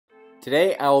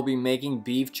Today I will be making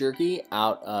beef jerky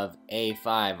out of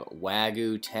A5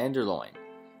 Wagyu tenderloin.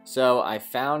 So I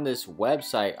found this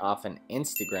website off an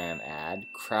Instagram ad,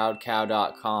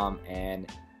 crowdcow.com, and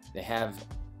they have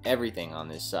everything on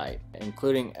this site,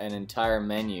 including an entire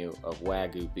menu of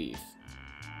Wagyu beef.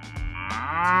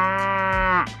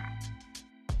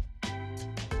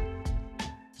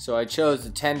 So I chose the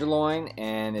tenderloin,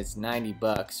 and it's 90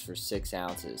 bucks for 6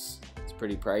 ounces. It's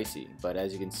pretty pricey, but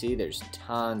as you can see, there's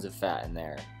tons of fat in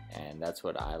there, and that's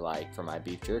what I like for my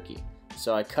beef jerky.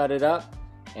 So I cut it up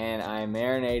and I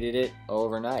marinated it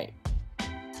overnight.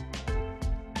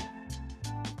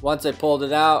 Once I pulled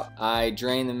it out, I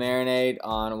drained the marinade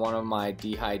on one of my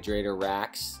dehydrator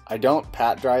racks. I don't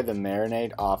pat dry the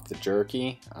marinade off the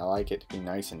jerky. I like it to be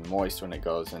nice and moist when it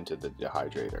goes into the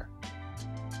dehydrator.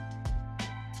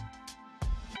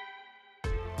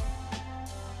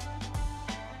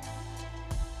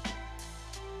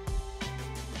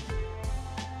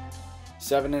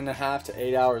 Seven and a half to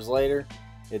 8 hours later,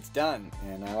 it's done,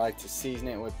 and I like to season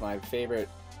it with my favorite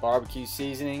barbecue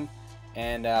seasoning,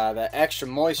 and the extra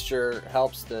moisture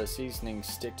helps the seasoning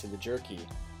stick to the jerky.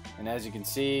 And as you can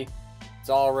see, it's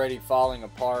already falling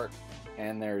apart,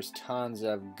 and there's tons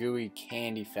of gooey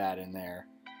candy fat in there,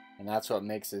 and that's what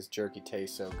makes this jerky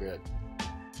taste so good.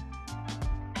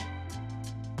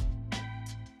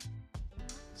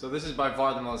 So this is by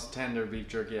far the most tender beef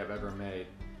jerky I've ever made,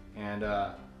 and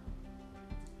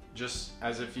just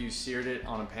as if you seared it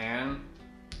on a pan,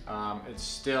 it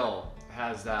still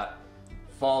has that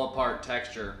fall apart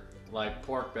texture like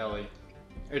pork belly.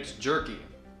 It's jerky,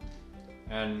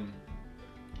 and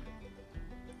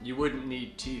you wouldn't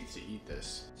need teeth to eat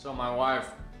this. So my wife,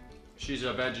 she's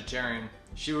a vegetarian.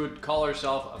 She would call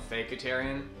herself a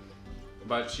fakeitarian,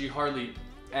 but she hardly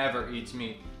ever eats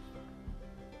meat.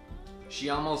 She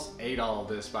almost ate all of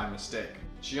this by mistake.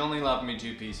 She only left me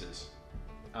 2 pieces.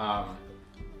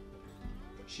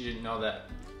 She didn't know that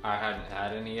I hadn't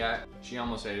had any yet. She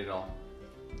almost ate it all.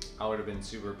 I would have been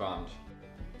super bummed.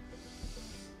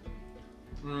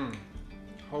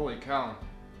 Holy cow.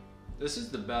 This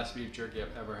is the best beef jerky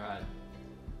I've ever had.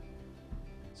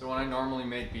 So when I normally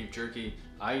make beef jerky,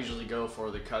 I usually go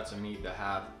for the cuts of meat that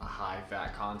have a high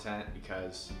fat content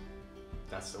because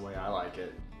that's the way I like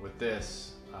it. With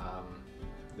this,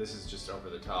 this is just over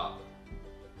the top.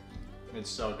 It's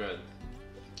so good.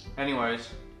 Anyways,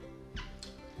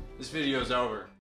 this video is over.